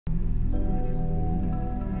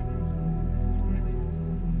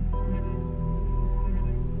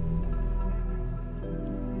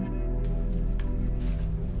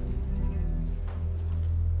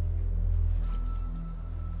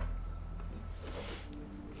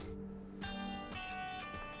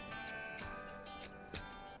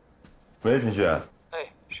喂，陈旭。哎，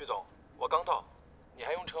徐总，我刚到，你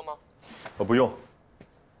还用车吗？不用，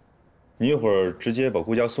你一会儿直接把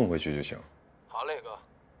顾佳送回去就行。好嘞，哥。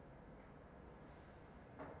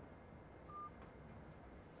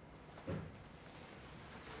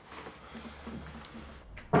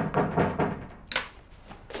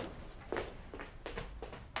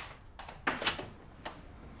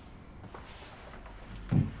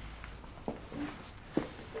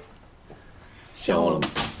想我了吗？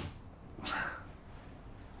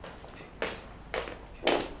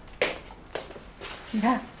你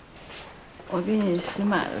看，我给你新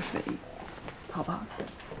买的睡衣，好不好看？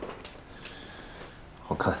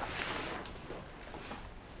好看。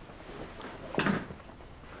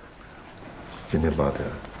今天8点，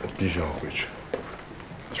我必须要回去。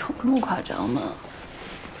有这么夸张吗？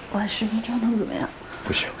我10分钟能怎么样？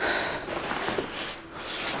不行。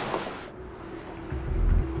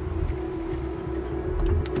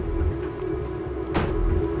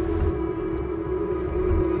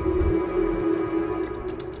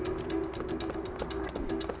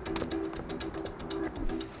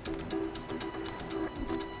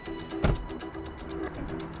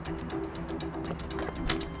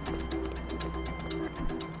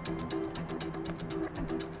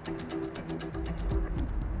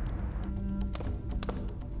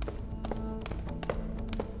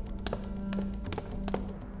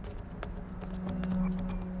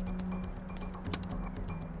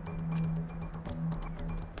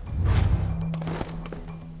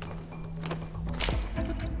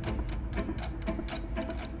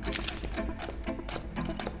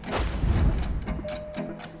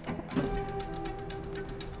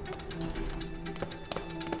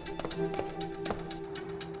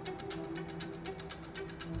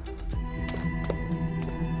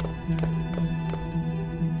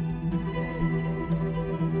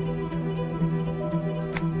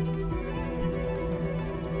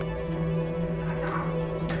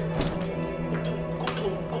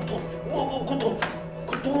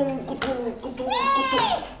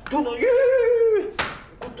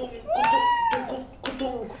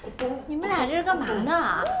你们俩这是干嘛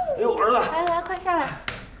呢？哎呦，儿子，来，快下来！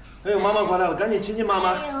哎呦，妈妈回来了，赶紧亲亲妈妈。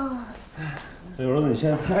哎呦，儿子，你现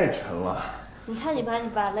在太沉了，你看你把你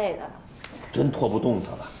爸累的，真拖不动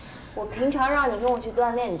他了。我平常让你跟我去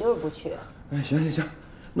锻炼，你就是不去。哎，行，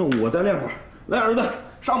那我再练会儿。来，儿子，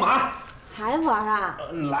上马。还玩啊？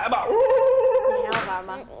来吧。你还要玩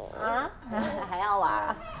吗？啊？还要玩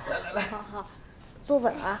啊？来，好，坐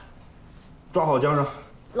稳啊，抓好缰绳，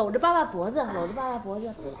搂着爸爸脖子，搂着爸爸脖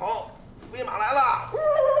子。好，飞马来了。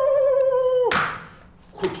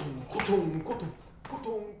咕咚咕咚咕咚咕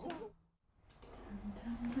咚咕咚。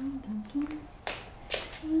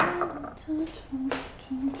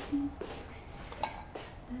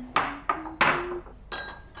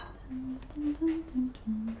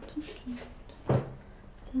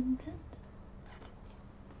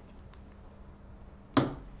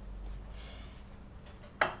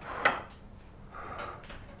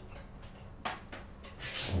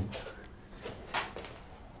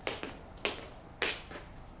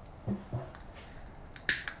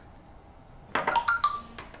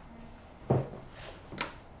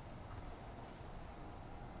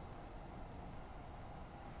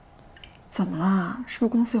怎么了？是不是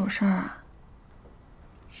公司有事儿啊？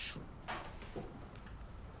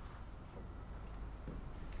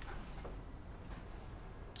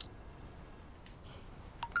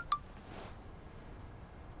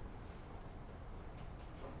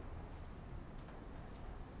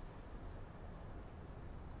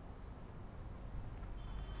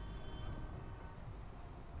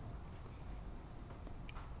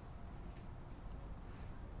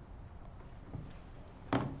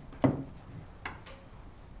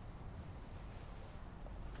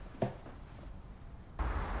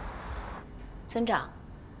村长，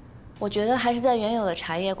我觉得还是在原有的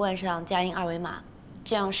茶叶罐上加印2维码，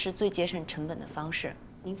这样是最节省成本的方式。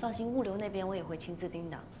您放心，物流那边我也会亲自盯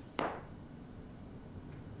的。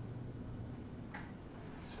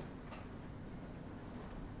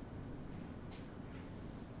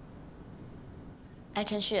哎，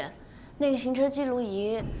陈旭，那个行车记录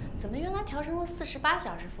仪怎么原来调成了48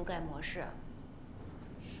小时覆盖模式？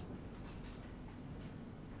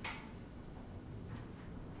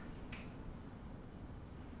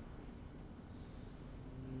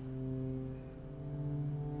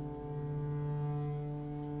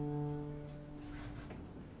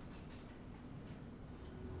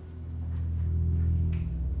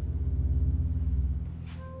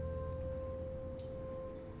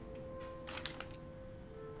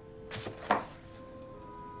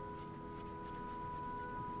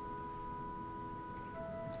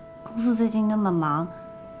公司最近那么忙，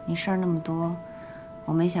你事儿那么多，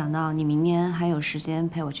我没想到你明年还有时间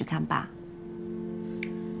陪我去看爸。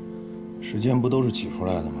时间不都是挤出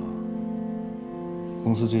来的吗？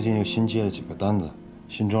公司最近又新接了几个单子，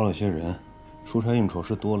新招了些人，出差应酬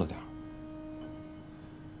是多了点儿，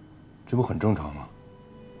这不很正常吗？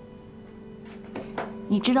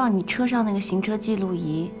你知道你车上那个行车记录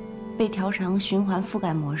仪被调成循环覆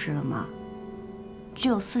盖模式了吗？只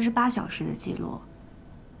有48小时的记录。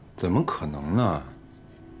怎么可能呢？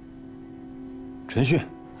陈旭，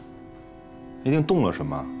一定动了什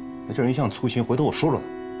么？这人一向粗心，回头我说说他。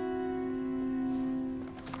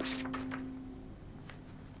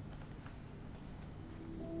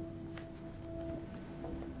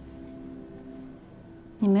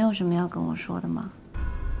你没有什么要跟我说的吗？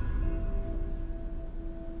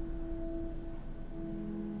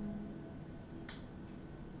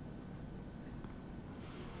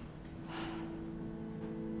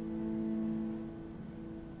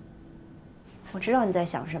我知道你在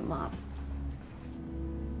想什么。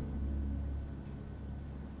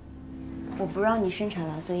我不让你生产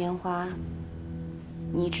蓝色烟花，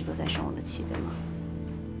你一直都在生我的气，对吗？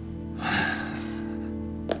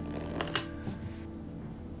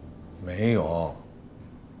没有，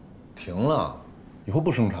停了，以后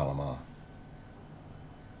不生产了吗？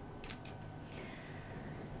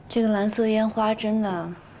这个蓝色烟花真的，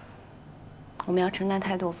我们要承担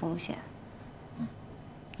太多风险。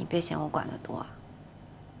你别嫌我管得多啊。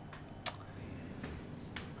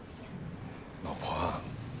老婆，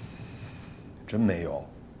真没有，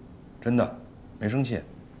真的没生气。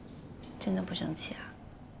真的不生气啊？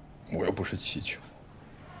我又不是气球。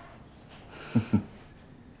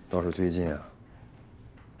倒是最近啊，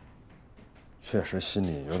确实心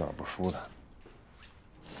里有点不舒坦。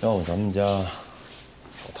要不咱们家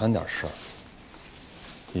少摊点事儿，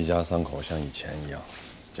一家三口像以前一样，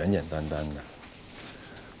简简单单的，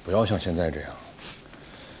不要像现在这样。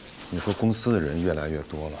你说公司的人越来越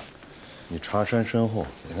多了，你茶山身后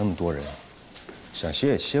也那么多人，想歇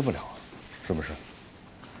也歇不了，是不是？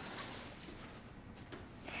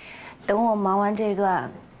等我忙完这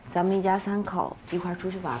段，咱们一家三口一块儿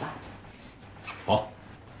出去玩吧。好，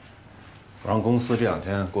我让公司这2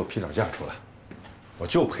天给我批点假出来，我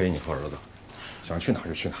就陪你和儿子，想去哪儿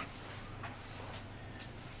就去哪儿。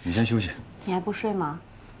你先休息。你还不睡吗？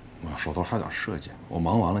我手头还有点事情，我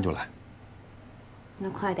忙完了就来。那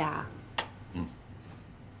快点啊！